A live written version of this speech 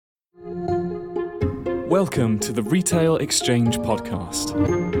Welcome to the Retail Exchange Podcast.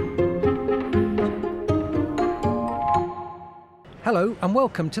 Hello and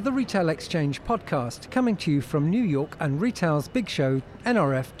welcome to the Retail Exchange Podcast, coming to you from New York and retail's big show,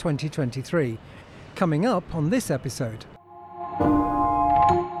 NRF 2023. Coming up on this episode.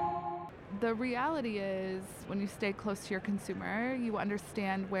 The reality is, when you stay close to your consumer, you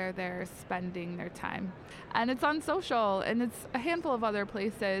understand where they're spending their time. And it's on social, and it's a handful of other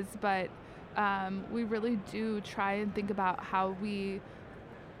places, but we really do try and think about how we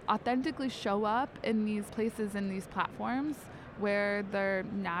authentically show up in these places and these platforms where they're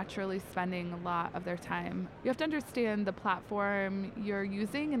naturally spending a lot of their time. You have to understand the platform you're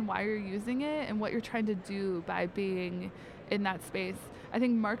using and why you're using it and what you're trying to do by being in that space. I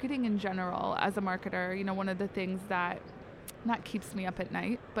think marketing in general, as a marketer, one of the things that not keeps me up at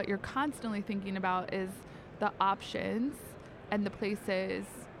night, but you're constantly thinking about is the options and the places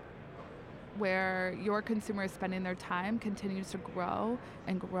where your consumer is spending their time continues to grow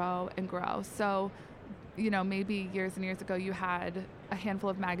and grow and grow. So, maybe years and years ago you had a handful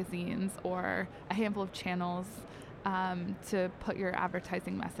of magazines or a handful of channels to put your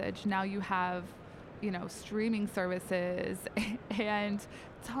advertising message. Now you have streaming services and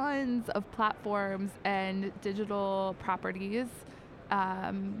tons of platforms and digital properties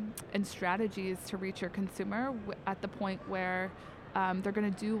and strategies to reach your consumer at the point where they're going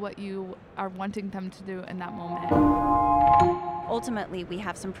to do what you are wanting them to do in that moment. Ultimately, we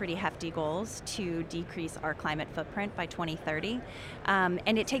have some pretty hefty goals to decrease our climate footprint by 2030,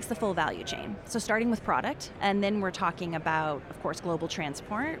 and it takes the full value chain. So starting with product, and then we're talking about, of course, global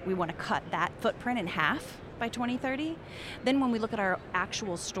transport. We want to cut that footprint in half by 2030. Then when we look at our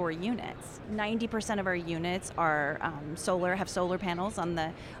actual store units, 90% of our units are have solar panels on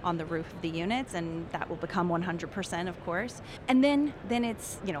the roof of the units, and that will become 100%, of course. And then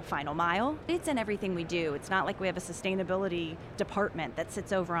it's final mile. It's in everything we do. It's not like we have a sustainability department that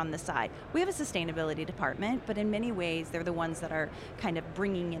sits over on the side. We have a sustainability department, but in many ways they're the ones that are kind of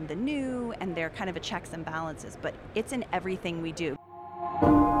bringing in the new, and they're kind of a checks and balances. But it's in everything we do.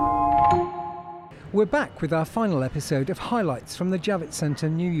 We're back with our final episode of highlights from the Javits Center,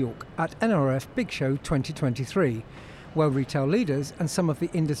 New York at NRF Big Show 2023, where retail leaders and some of the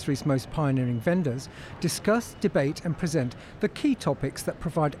industry's most pioneering vendors discuss, debate and present the key topics that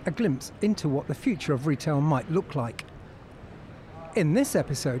provide a glimpse into what the future of retail might look like. In this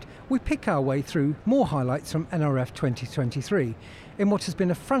episode, we pick our way through more highlights from NRF 2023 in what has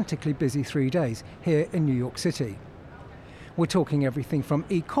been a frantically busy 3 days here in New York City. We're talking everything from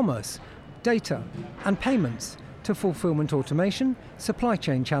e-commerce, data and payments to fulfillment automation, supply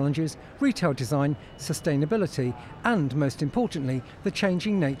chain challenges, retail design, sustainability, and most importantly, the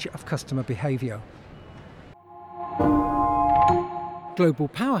changing nature of customer behaviour. Global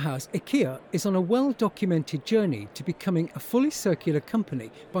powerhouse IKEA is on a well-documented journey to becoming a fully circular company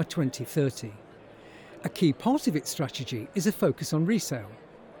by 2030. A key part of its strategy is a focus on resale.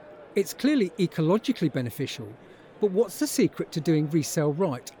 It's clearly ecologically beneficial, but what's the secret to doing resale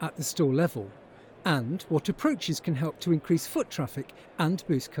right at the store level? And what approaches can help to increase foot traffic and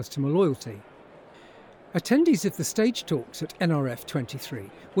boost customer loyalty? Attendees of the stage talks at NRF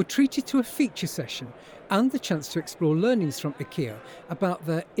 23 were treated to a feature session and the chance to explore learnings from IKEA about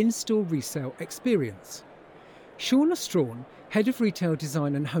their in-store resale experience. Shauna Strawn, Head of Retail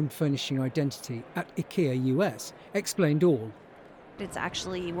Design and Home Furnishing Identity at IKEA US, explained all. It's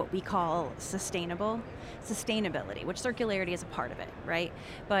actually what we call sustainability, which circularity is a part of it, right?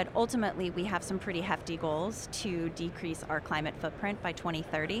 But ultimately, we have some pretty hefty goals to decrease our climate footprint by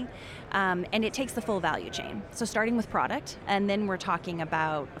 2030, and it takes the full value chain. So starting with product, and then we're talking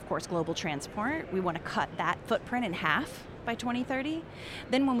about, of course, global transport. We want to cut that footprint in half by 2030.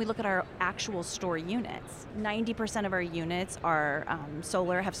 Then when we look at our actual store units, 90% of our units are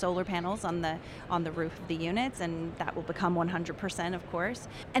have solar panels on the roof of the units, and that will become 100%, of course.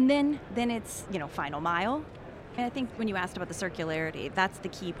 And then it's final mile. And I think when you asked about the circularity, that's the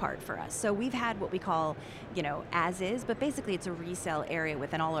key part for us. So we've had what we call, as is, but basically it's a resale area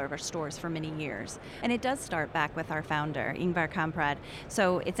within all of our stores for many years. And it does start back with our founder, Ingvar Kamprad.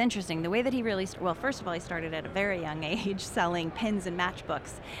 So it's interesting, the way that he really, first of all, he started at a very young age selling pins and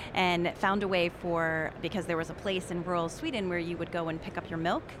matchbooks, and found a way because there was a place in rural Sweden where you would go and pick up your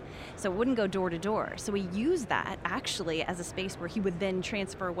milk. So it wouldn't go door to door. So he used that actually as a space where he would then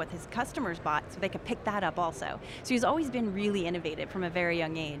transfer what his customers bought so they could pick that up also. So he's always been really innovative from a very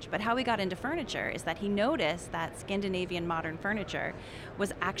young age. But how he got into furniture is that he noticed that Scandinavian modern furniture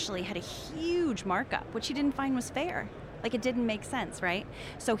had a huge markup, which he didn't find was fair. Like, it didn't make sense, right?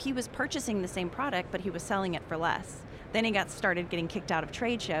 So he was purchasing the same product, but he was selling it for less. Then he got started getting kicked out of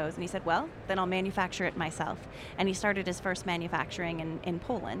trade shows, and he said, well, then I'll manufacture it myself. And he started his first manufacturing in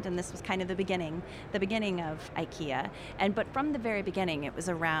Poland, and this was kind of the beginning of IKEA. But from the very beginning, it was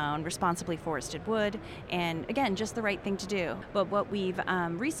around responsibly forested wood, and again, just the right thing to do. But what we've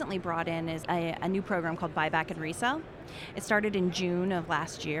recently brought in is a new program called Buyback and Resell. It started in June of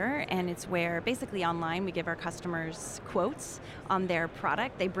last year, and it's where basically online we give our customers quotes on their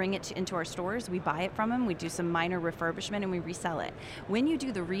product. They bring it into our stores, we buy it from them, we do some minor refurbishment, and we resell it. When you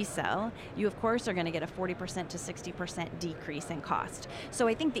do the resell, you of course are going to get a 40% to 60% decrease in cost. So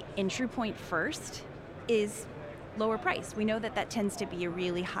I think the entry point first is lower price. We know that tends to be a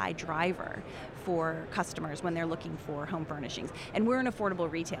really high driver for customers when they're looking for home furnishings. And we're an affordable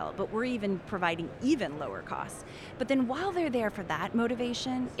retail, but we're even providing even lower costs. But then while they're there for that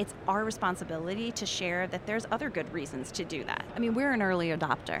motivation, it's our responsibility to share that there's other good reasons to do that. I mean, we're an early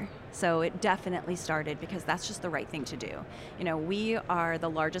adopter, so it definitely started because that's just the right thing to do. You know, we are the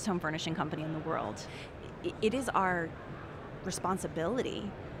largest home furnishing company in the world. It is our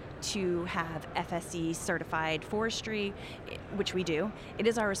responsibility to have FSC certified forestry, which we do. It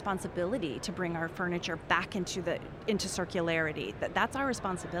is our responsibility to bring our furniture back into circularity. That's our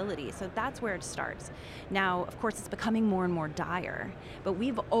responsibility. So that's where it starts. Now, of course, it's becoming more and more dire, but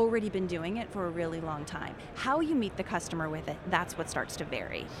we've already been doing it for a really long time. How you meet the customer with it, that's what starts to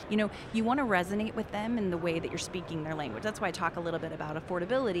vary. You know, you want to resonate with them in the way that you're speaking their language. That's why I talk a little bit about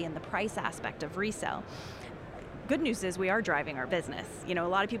affordability and the price aspect of resale. Good news is we are driving our business. You know, a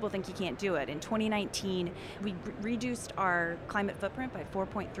lot of people think you can't do it. In 2019, we reduced our climate footprint by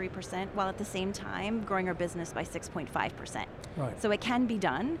 4.3%, while at the same time growing our business by 6.5%. Right. So it can be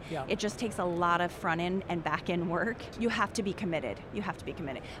done. Yeah. It just takes a lot of front end and back end work. You have to be committed.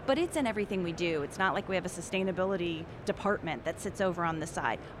 But it's in everything we do. It's not like we have a sustainability department that sits over on the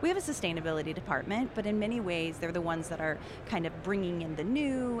side. We have a sustainability department, but in many ways, they're the ones that are kind of bringing in the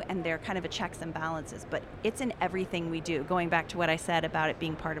new, and they're kind of a checks and balances. But it's in everything we do, going back to what I said about it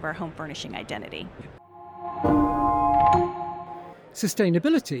being part of our home furnishing identity.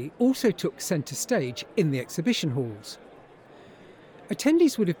 Sustainability also took centre stage in the exhibition halls.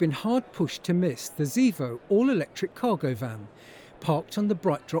 Attendees would have been hard pushed to miss the Zevo all-electric cargo van, parked on the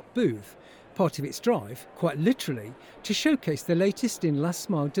BrightDrop booth, part of its drive, quite literally, to showcase the latest in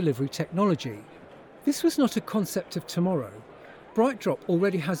last-mile delivery technology. This was not a concept of tomorrow. BrightDrop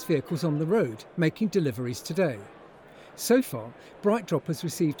already has vehicles on the road making deliveries today. So far, BrightDrop has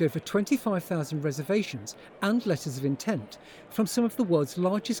received over 25,000 reservations and letters of intent from some of the world's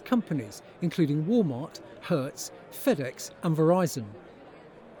largest companies, including Walmart, Hertz, FedEx and Verizon.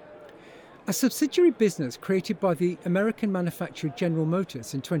 A subsidiary business created by the American manufacturer General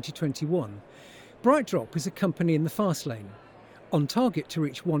Motors in 2021, BrightDrop is a company in the fast lane, on target to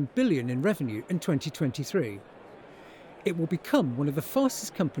reach $1 billion in revenue in 2023. It will become one of the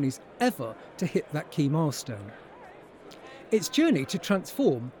fastest companies ever to hit that key milestone. Its journey to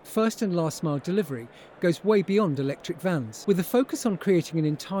transform first and last mile delivery goes way beyond electric vans, with a focus on creating an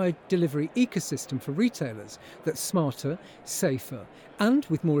entire delivery ecosystem for retailers that's smarter, safer, and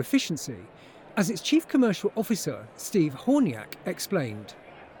with more efficiency, as its Chief Commercial Officer, Steve Horniak, explained.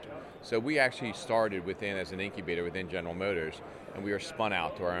 So we actually started as an incubator within General Motors, and we are spun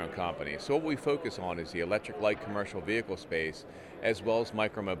out to our own company. So what we focus on is the electric light commercial vehicle space, as well as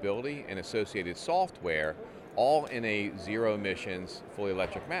micromobility and associated software, all in a zero emissions, fully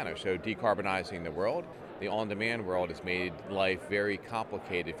electric manner. So decarbonizing the world, the on-demand world has made life very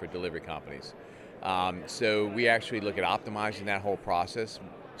complicated for delivery companies. So we actually look at optimizing that whole process,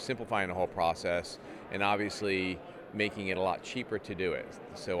 simplifying the whole process, and obviously making it a lot cheaper to do it.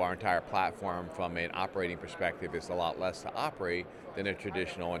 So our entire platform from an operating perspective is a lot less to operate than a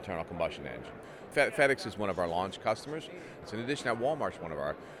traditional internal combustion engine. FedEx is one of our launch customers. So in addition to that, Walmart's one of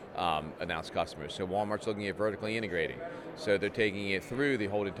our announced customers. So Walmart's looking at vertically integrating. So they're taking it through the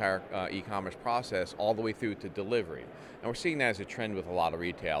whole entire e-commerce process all the way through to delivery. And we're seeing that as a trend with a lot of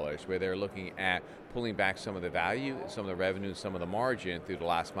retailers where they're looking at pulling back some of the value, some of the revenue, some of the margin through the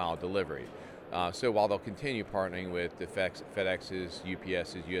last mile delivery. So while they'll continue partnering with the FedEx's,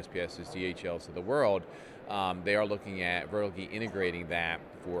 UPS's, USPS's, DHL's of the world, they are looking at vertically integrating that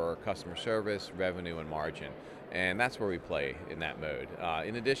for customer service, revenue, and margin. And that's where we play in that mode.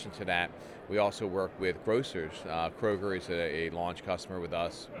 In addition to that, we also work with grocers. Kroger is a launch customer with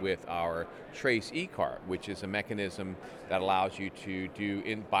us with our Trace e-cart, which is a mechanism that allows you to do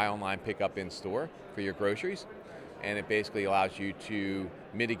buy online, pick up in store for your groceries. and it basically allows you to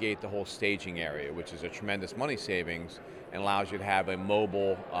mitigate the whole staging area, which is a tremendous money savings, and allows you to have a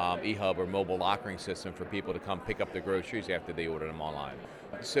mobile e-hub or mobile lockering system for people to come pick up their groceries after they order them online.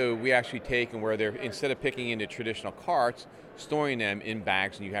 So we actually take and where they're, instead of picking into traditional carts, storing them in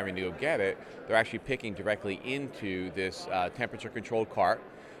bags and you having to go get it, they're actually picking directly into this temperature controlled cart,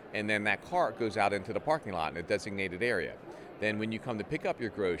 and then that cart goes out into the parking lot in a designated area. Then when you come to pick up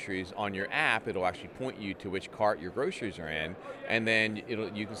your groceries on your app, it'll actually point you to which cart your groceries are in, and then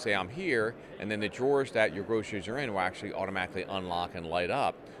you can say I'm here, and then the drawers that your groceries are in will actually automatically unlock and light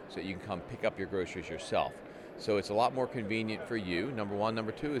up so that you can come pick up your groceries yourself. So it's a lot more convenient for you, number one.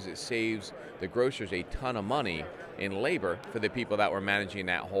 Number two is it saves the grocers a ton of money in labor for the people that were managing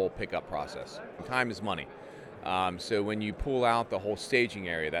that whole pickup process. Time is money. So when you pull out the whole staging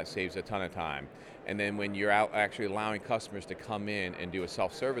area, that saves a ton of time. And then when you're out actually allowing customers to come in and do a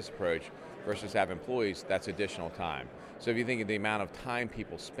self-service approach versus have employees, that's additional time. So if you think of the amount of time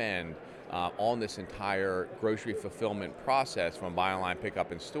people spend on this entire grocery fulfillment process from buy online, pick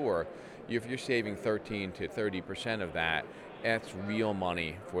up in store, if you're saving 13 to 30% of that, that's real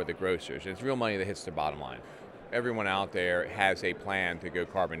money for the grocers. It's real money that hits their bottom line. Everyone out there has a plan to go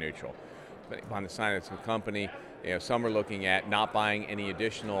carbon neutral. On the side of the company, some are looking at not buying any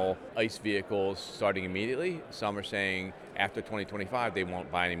additional ICE vehicles starting immediately. Some are saying after 2025 they won't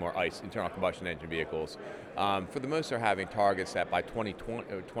buy any more ICE, internal combustion engine vehicles. For the most, they're having targets that by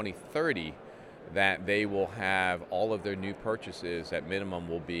 2030 that they will have all of their new purchases at minimum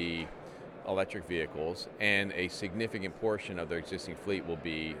will be electric vehicles, and a significant portion of their existing fleet will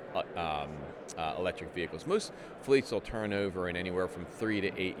be electric vehicles. Most fleets will turn over in anywhere from 3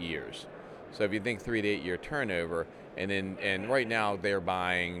 to 8 years. So if you think 3 to 8 year turnover, and right now they're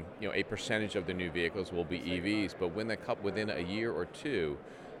buying, a percentage of the new vehicles will be EVs, but when within a year or two,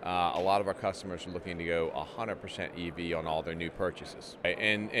 a lot of our customers are looking to go 100% EV on all their new purchases.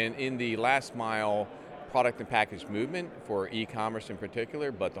 And in the last mile product and package movement for e-commerce in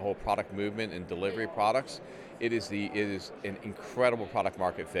particular, but the whole product movement and delivery products, it is an incredible product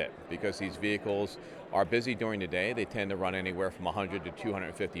market fit because these vehicles are busy during the day. They tend to run anywhere from 100 to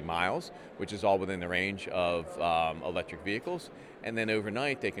 250 miles, which is all within the range of electric vehicles. And then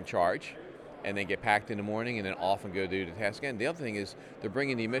overnight they can charge and then get packed in the morning and then off and go do the task again. The other thing is they're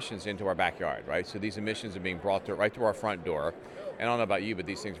bringing the emissions into our backyard, right? So these emissions are being brought right to our front door. And I don't know about you, but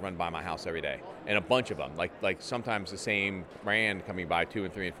these things run by my house every day. And a bunch of them, like sometimes the same brand coming by 2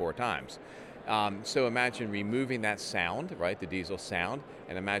 and 3 and 4 times. So imagine removing that sound, right, the diesel sound,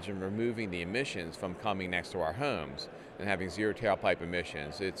 and imagine removing the emissions from coming next to our homes and having zero tailpipe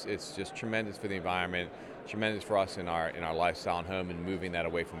emissions. It's just tremendous for the environment, tremendous for us in our lifestyle and home, and moving that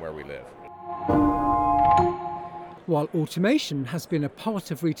away from where we live. While automation has been a part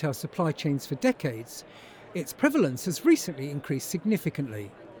of retail supply chains for decades, its prevalence has recently increased significantly.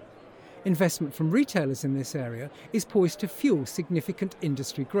 Investment from retailers in this area is poised to fuel significant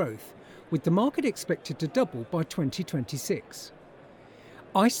industry growth, with the market expected to double by 2026.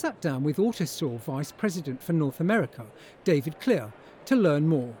 I sat down with AutoStore Vice President for North America, David Clear, to learn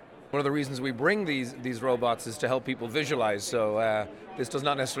more. One of the reasons we bring these robots is to help people visualize, so this does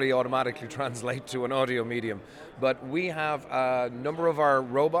not necessarily automatically translate to an audio medium. But we have a number of our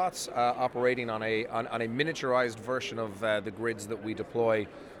robots operating on a miniaturized version of the grids that we deploy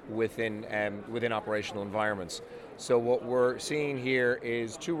within operational environments. So what we're seeing here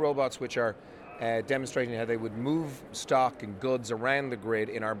is 2 robots which are demonstrating how they would move stock and goods around the grid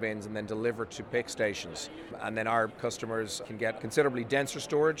in our bins and then deliver to pick stations. And then our customers can get considerably denser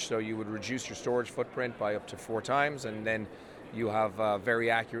storage, so you would reduce your storage footprint by up to 4 times, and then you have a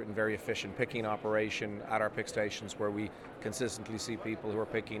very accurate and very efficient picking operation at our pick stations, where we consistently see people who are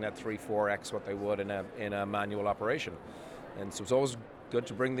picking at 3-4x what they would in a manual operation. And so it's always good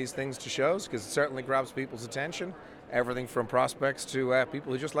to bring these things to shows because it certainly grabs people's attention, everything from prospects to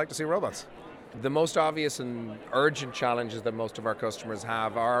people who just like to see robots. The most obvious and urgent challenges that most of our customers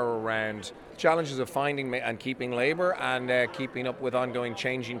have are around challenges of finding and keeping labor and keeping up with ongoing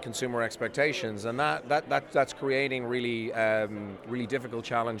changing consumer expectations, and that's creating really difficult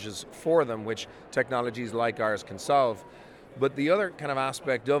challenges for them, which technologies like ours can solve. But the other kind of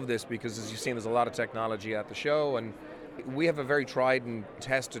aspect of this, because as you've seen, there's a lot of technology at the show, and we have a very tried and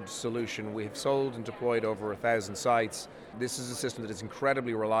tested solution. We have sold and deployed over 1,000 sites. This is a system that is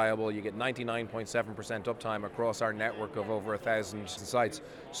incredibly reliable. You get 99.7% uptime across our network of over 1,000 sites.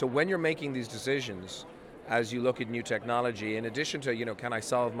 So when you're making these decisions, as you look at new technology, in addition to, can I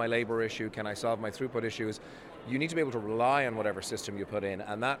solve my labor issue, can I solve my throughput issues, you need to be able to rely on whatever system you put in,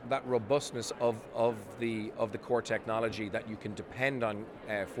 and that robustness of the core technology that you can depend on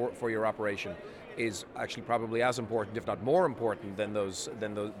for your operation is actually probably as important, if not more important, than those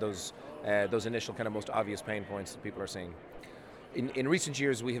initial kind of most obvious pain points that people are seeing. In recent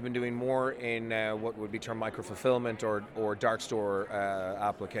years, we have been doing more in what would be termed micro-fulfillment or dark store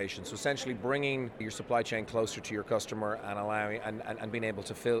applications. So essentially bringing your supply chain closer to your customer and allowing and being able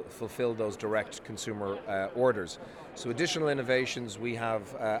to fulfill those direct consumer orders. So additional innovations we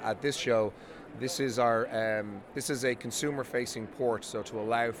have at this show. This is a consumer-facing port, so to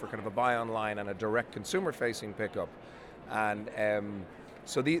allow for kind of a buy online and a direct consumer-facing pickup. And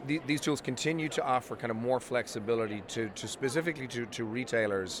so these tools continue to offer kind of more flexibility to specifically to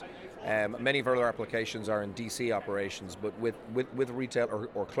retailers. Many of our other applications are in DC operations, but with retail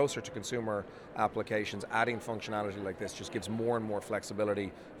or closer to consumer applications, adding functionality like this just gives more and more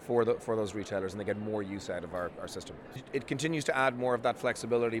flexibility for those retailers, and they get more use out of our system. It continues to add more of that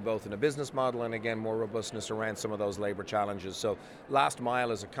flexibility, both in a business model and again more robustness around some of those labor challenges. So last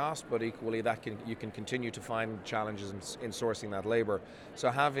mile is a cost, but equally you can continue to find challenges in sourcing that labor. So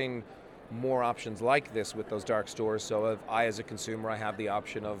having more options like this with those dark stores. So if I, as a consumer, I have the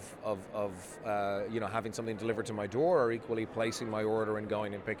option of having something delivered to my door, or equally placing my order and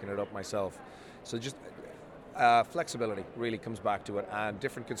going and picking it up myself. So just flexibility really comes back to it, and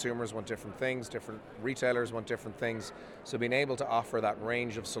different consumers want different things, different retailers want different things. So being able to offer that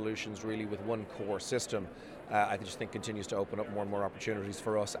range of solutions really with one core system, I just think continues to open up more and more opportunities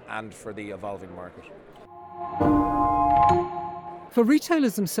for us and for the evolving market. For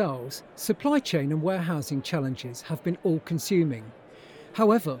retailers themselves, supply chain and warehousing challenges have been all-consuming.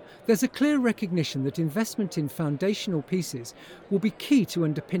 However, there's a clear recognition that investment in foundational pieces will be key to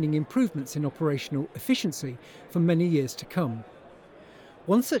underpinning improvements in operational efficiency for many years to come.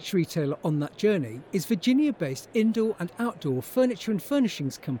 One such retailer on that journey is Virginia-based indoor and outdoor furniture and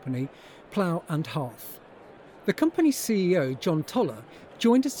furnishings company Plough and Hearth. The company's CEO, John Toller,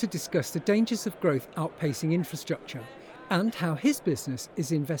 joined us to discuss the dangers of growth outpacing infrastructure and how his business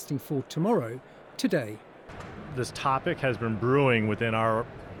is investing for tomorrow, today. This topic has been brewing within our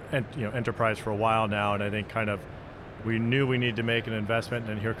enterprise for a while now, and I think kind of we knew we needed to make an investment,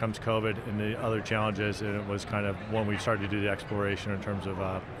 and here comes COVID and the other challenges, and it was kind of when we started to do the exploration in terms of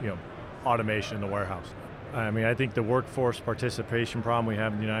automation in the warehouse. I mean, I think the workforce participation problem we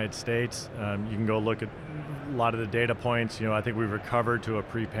have in the United States, you can go look at a lot of the data points. I think we've recovered to a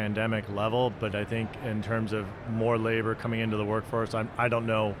pre-pandemic level, but I think in terms of more labor coming into the workforce, I don't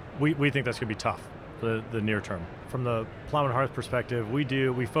know. We think that's going to be tough for the near term. From the Plough and Hearth perspective,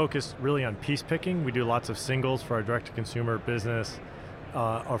 we focus really on piece picking. We do lots of singles for our direct-to-consumer business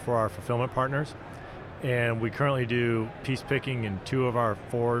or for our fulfillment partners. And we currently do piece picking in 2 of our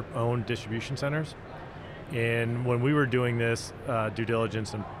 4 owned distribution centers. And when we were doing this due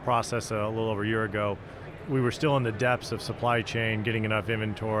diligence and process a little over a year ago, we were still in the depths of supply chain, getting enough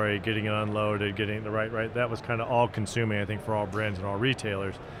inventory, getting it unloaded, getting it the right. That was kind of all consuming, I think, for all brands and all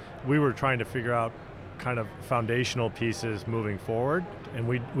retailers. We were trying to figure out kind of foundational pieces moving forward. And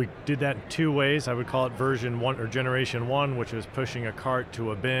we did that in 2 ways. I would call it version 1 or generation 1, which was pushing a cart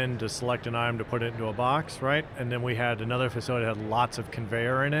to a bin to select an item to put it into a box, right? And then we had another facility that had lots of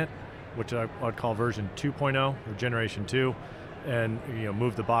conveyor in it, which I'd call version 2.0 or generation 2, and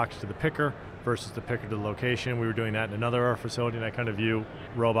move the box to the picker versus the picker to the location. We were doing that in another facility, and I kind of view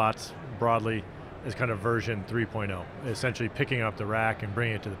robots broadly as kind of version 3.0, essentially picking up the rack and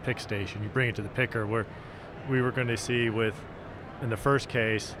bringing it to the pick station. You bring it to the picker, where we were going to see in the first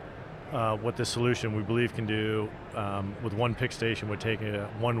case, what this solution we believe can do with one pick station would take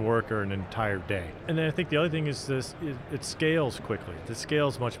one worker an entire day. And then I think the other thing is it scales quickly. It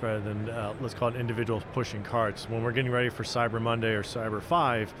scales much better than, let's call it individuals pushing carts. When we're getting ready for Cyber Monday or Cyber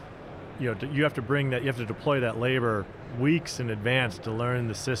 5, you have to deploy that labor weeks in advance to learn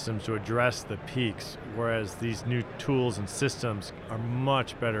the systems to address the peaks, whereas these new tools and systems are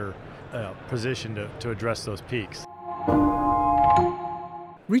much better positioned to address those peaks.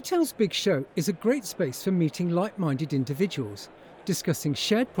 Retail's Big Show is a great space for meeting like-minded individuals, discussing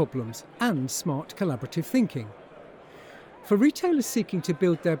shared problems and smart collaborative thinking. For retailers seeking to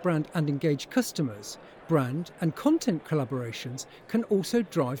build their brand and engage customers, brand and content collaborations can also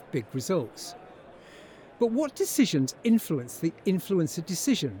drive big results. But what decisions influence the influencer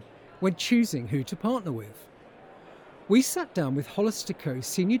decision when choosing who to partner with? We sat down with Hollister Co.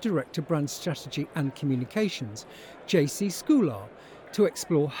 Senior Director Brand Strategy and Communications, JC Skoular, to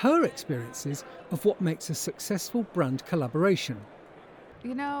explore her experiences of what makes a successful brand collaboration.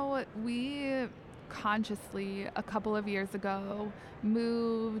 We consciously, a couple of years ago,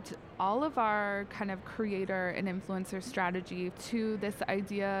 moved all of our kind of creator and influencer strategy to this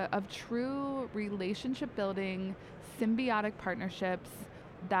idea of true relationship building, symbiotic partnerships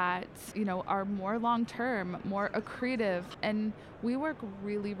that, are more long-term, more accretive. And we work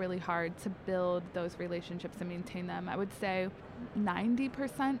really, really hard to build those relationships and maintain them. I would say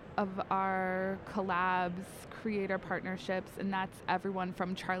 90% of our collabs, creator partnerships, and that's everyone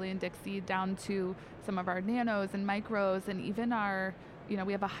from Charlie and Dixie down to some of our nanos and micros, and even our,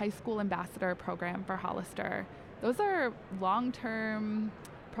 we have a high school ambassador program for Hollister. Those are long-term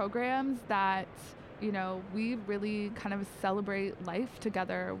programs that we really kind of celebrate life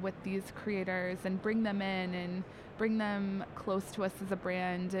together with these creators and bring them in and bring them close to us as a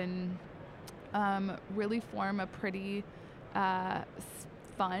brand, and really form a pretty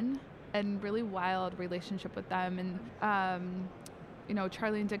fun and really wild relationship with them. And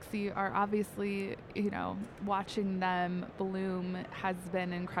Charlie and Dixie are obviously, watching them bloom has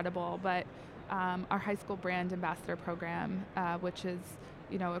been incredible, but our high school brand ambassador program, which is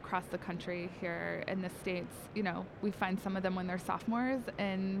across the country here in the States, we find some of them when they're sophomores,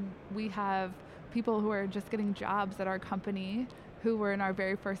 and we have people who are just getting jobs at our company who were in our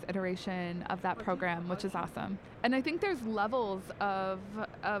very first iteration of that program, which is awesome. And I think there's levels of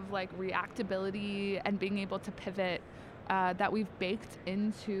like reactability and being able to pivot that we've baked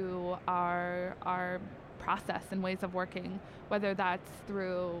into our process and ways of working, whether that's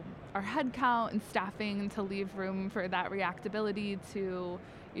through our headcount and staffing to leave room for that reactability, to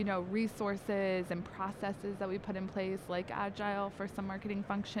resources and processes that we put in place like Agile for some marketing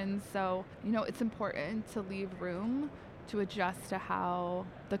functions. So it's important to leave room to adjust to how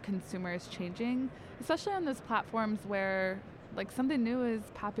the consumer is changing, especially on those platforms where like something new is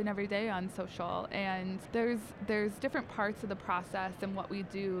popping every day on social, and there's different parts of the process and what we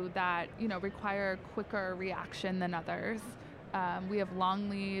do that require quicker reaction than others. We have long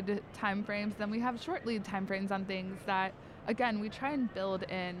lead time frames, then we have short lead time frames on things that, again, we try and build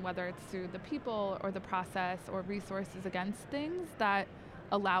in, whether it's through the people or the process or resources against things that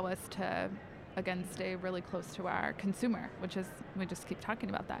allow us to, again, stay really close to our consumer, which is, we just keep talking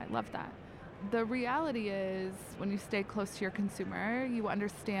about that. I love that. The reality is, when you stay close to your consumer, you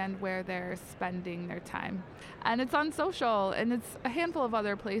understand where they're spending their time. And it's on social, and it's a handful of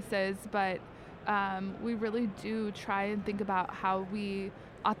other places, but we really do try and think about how we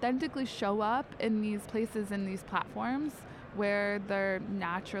authentically show up in these places and these platforms where they're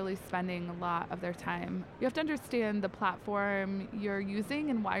naturally spending a lot of their time. You have to understand the platform you're using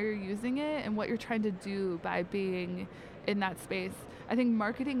and why you're using it and what you're trying to do by being in that space. I think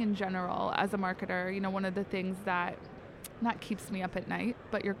marketing in general, as a marketer, one of the things that not keeps me up at night,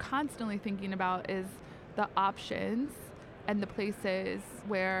 but you're constantly thinking about is the options and the places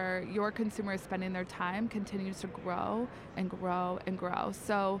where your consumer is spending their time continues to grow and grow and grow.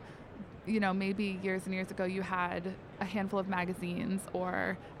 So, maybe years and years ago you had a handful of magazines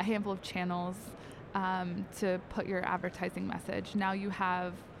or a handful of channels to put your advertising message. Now you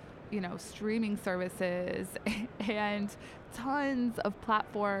have streaming services and tons of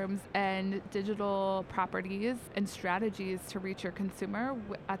platforms and digital properties and strategies to reach your consumer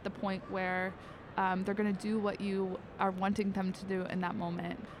at the point where they're going to do what you are wanting them to do in that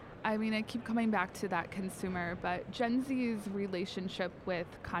moment. I mean, I keep coming back to that consumer, but Gen Z's relationship with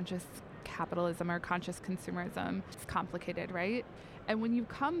conscious capitalism or conscious consumerism is complicated, right? And when you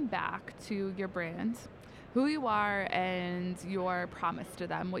come back to your brand, who you are and your promise to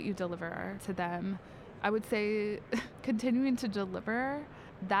them, what you deliver to them, I would say continuing to deliver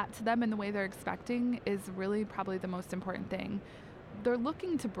that to them in the way they're expecting is really probably the most important thing. They're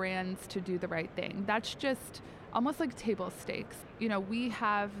looking to brands to do the right thing. That's just almost like table stakes. We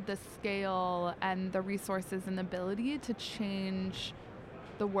have the scale and the resources and the ability to change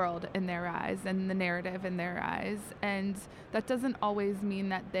the world in their eyes and the narrative in their eyes. And that doesn't always mean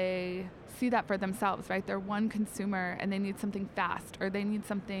that they see that for themselves, right? They're one consumer and they need something fast, or they need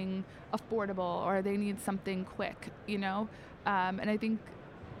something affordable, or they need something quick, And I think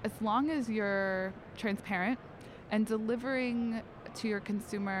as long as you're transparent and delivering to your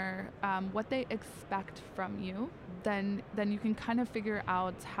consumer what they expect from you, then you can kind of figure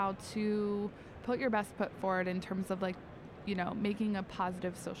out how to put your best foot forward in terms of making a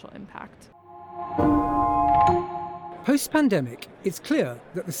positive social impact. Post-pandemic, it's clear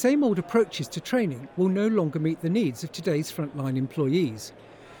that the same old approaches to training will no longer meet the needs of today's frontline employees.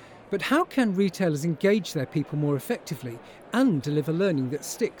 But how can retailers engage their people more effectively and deliver learning that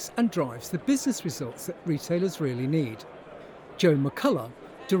sticks and drives the business results that retailers really need? Joe McCullough,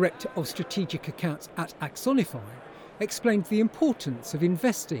 Director of Strategic Accounts at Axonify, explained the importance of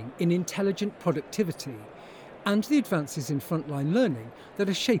investing in intelligent productivity and the advances in frontline learning that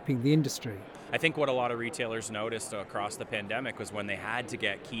are shaping the industry. I think what a lot of retailers noticed across the pandemic was when they had to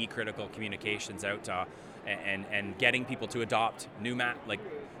get key critical communications out to and getting people to adopt new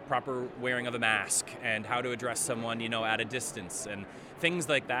proper wearing of a mask and how to address someone, at a distance and things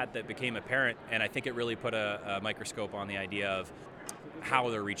like that became apparent. And I think it really put a microscope on the idea of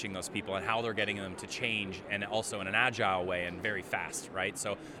how they're reaching those people and how they're getting them to change, and also in an agile way and very fast, right?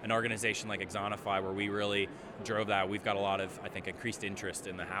 So an organization like Exonify, where we really drove that, we've got a lot of, I think, increased interest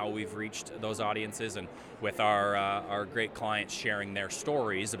in how we've reached those audiences, and with our great clients sharing their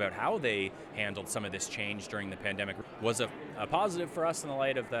stories about how they handled some of this change during the pandemic was a positive for us in the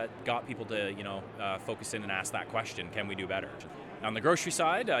light of that got people to, focus in and ask that question, can we do better? On the grocery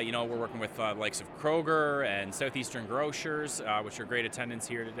side, we're working with likes of Kroger and Southeastern Grocers, which are great attendance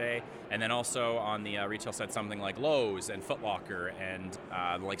here today. And then also on the retail side, something like Lowe's and Foot Locker and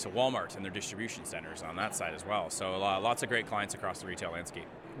the likes of Walmart and their distribution centers on that side as well. So lots of great clients across the retail landscape.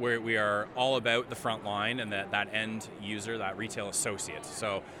 We are all about the front line and that end user, that retail associate.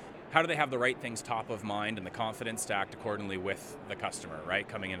 So how do they have the right things top of mind and the confidence to act accordingly with the customer, right,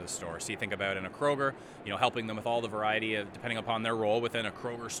 coming into the store? So you think about in a Kroger, helping them with all the variety of, depending upon their role within a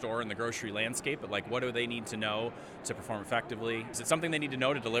Kroger store in the grocery landscape, but what do they need to know to perform effectively? Is it something they need to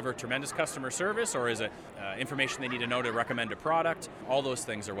know to deliver tremendous customer service, or is it information they need to know to recommend a product? All those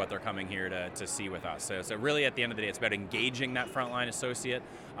things are what they're coming here to see with us. So really at the end of the day, it's about engaging that frontline associate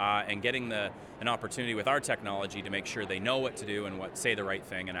and getting an opportunity with our technology to make sure they know what to do and say the right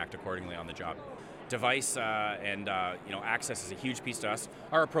thing and act accordingly on the job. Device and access is a huge piece to us.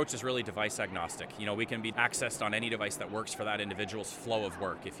 Our approach is really device agnostic. We can be accessed on any device that works for that individual's flow of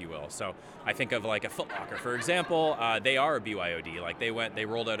work, if you will. So I think of like a Foot Locker, for example. They are a BYOD. They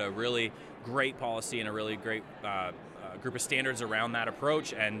rolled out a really great policy and a really great group of standards around that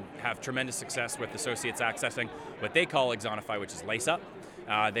approach, and have tremendous success with associates accessing what they call Exonify, which is lace up.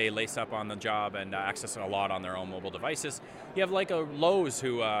 They lace up on the job and access it a lot on their own mobile devices. You have like a Lowe's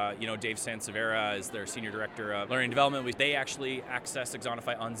who, Dave Sansevera is their Senior Director of Learning and Development. They actually access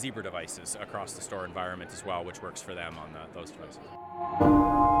Exonify on Zebra devices across the store environment as well, which works for them on those devices.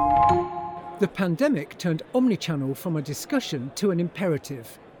 The pandemic turned omnichannel from a discussion to an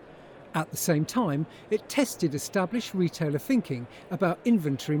imperative. At the same time, it tested established retailer thinking about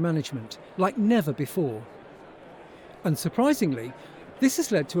inventory management like never before. Unsurprisingly, this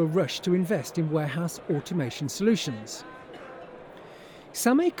has led to a rush to invest in warehouse automation solutions.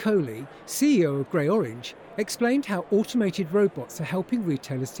 Sameh Kohli, CEO of Grey Orange, explained how automated robots are helping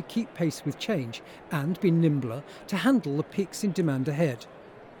retailers to keep pace with change and be nimbler to handle the peaks in demand ahead.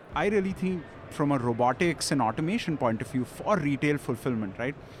 I really think from a robotics and automation point of view for retail fulfillment,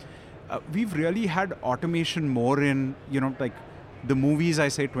 right? We've really had automation more in, the movies I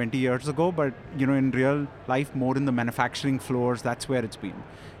say 20 years ago, but in real life more in the manufacturing floors. That's where it's been.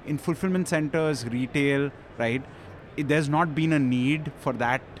 In fulfillment centers, retail, right? There's not been a need for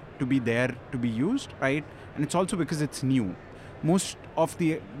that to be there to be used, right? And it's also because it's new. Most of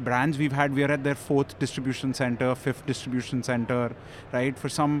the brands we've had, we are at their 4th distribution center, 5th distribution center, right? For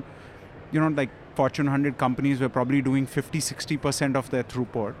some, Fortune 100 companies, we're probably doing 50-60% of their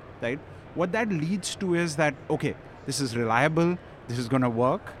throughput, right? What that leads to is that, okay, this is reliable, this is going to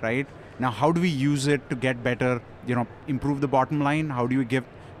work, right? Now, how do we use it to get better, improve the bottom line? How do you give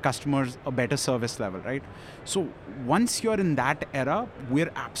customers a better service level, right? So once you're in that era,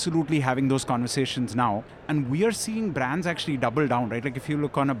 we're absolutely having those conversations now. And we are seeing brands actually double down, right? Like if you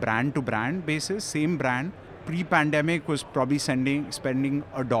look on a brand to brand basis, same brand, pre-pandemic was probably spending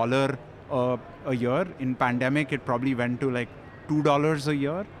 $1 a year. In pandemic, it probably went to like $2 a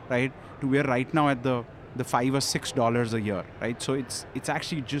year, right? To where right now at the $5 or $6 a year, right? So it's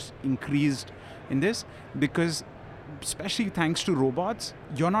actually just increased in this because, especially thanks to robots,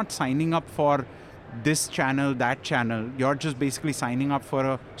 you're not signing up for this channel, that channel. You're just basically signing up for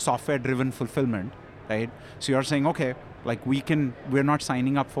a software-driven fulfillment, right? So you're saying, okay, we're not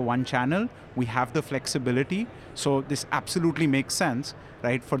signing up for one channel. We have the flexibility. So this absolutely makes sense,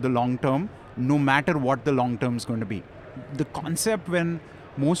 right? For the long term, no matter what the long term is going to be. The concept when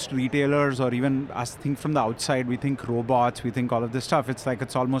most retailers or even us think from the outside, we think robots, we think all of this stuff.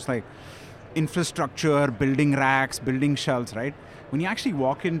 It's almost like infrastructure, building racks, building shelves, right? When you actually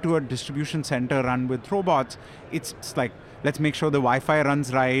walk into a distribution center run with robots, it's like, let's make sure the Wi-Fi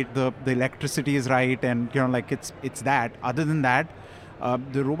runs right, the electricity is right, and it's that. Other than that,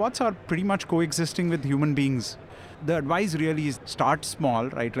 the robots are pretty much coexisting with human beings. The advice really is start small,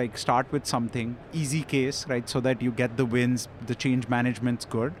 right? Like start with something, easy case, right? So that you get the wins, the change management's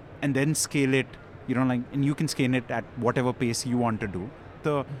good, and then scale it, and you can scale it at whatever pace you want to do.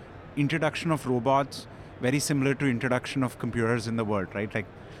 The introduction of robots, very similar to introduction of computers in the world, right? Like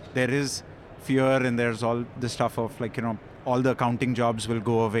there is fear, and there's all the stuff of all the accounting jobs will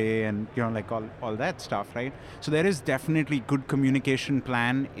go away, and like all that stuff, right? So there is definitely good communication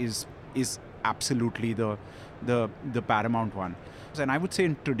plan is absolutely the paramount one. And I would say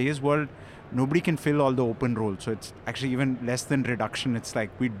in today's world, nobody can fill all the open roles. So it's actually even less than reduction. It's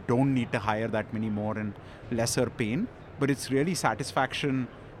like we don't need to hire that many more and lesser pain, but it's really satisfaction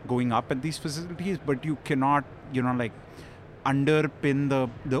going up at these facilities. But you cannot, underpin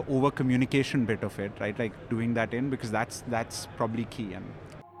the over communication bit of it, right? Like doing that because that's probably key. And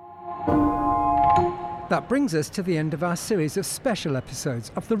that brings us to the end of our series of special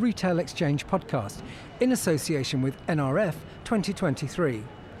episodes of the Retail Exchange podcast in association with NRF 2023.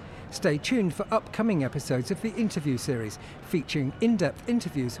 Stay tuned for upcoming episodes of the interview series featuring in-depth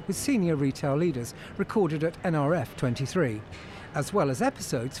interviews with senior retail leaders recorded at NRF 23, as well as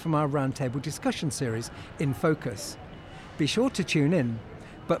episodes from our roundtable discussion series In Focus. Be sure to tune in.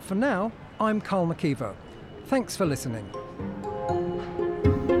 But for now, I'm Karl McKeever. Thanks for listening.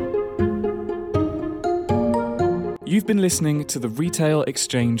 You've been listening to the Retail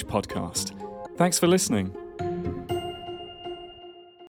Exchange podcast. Thanks for listening.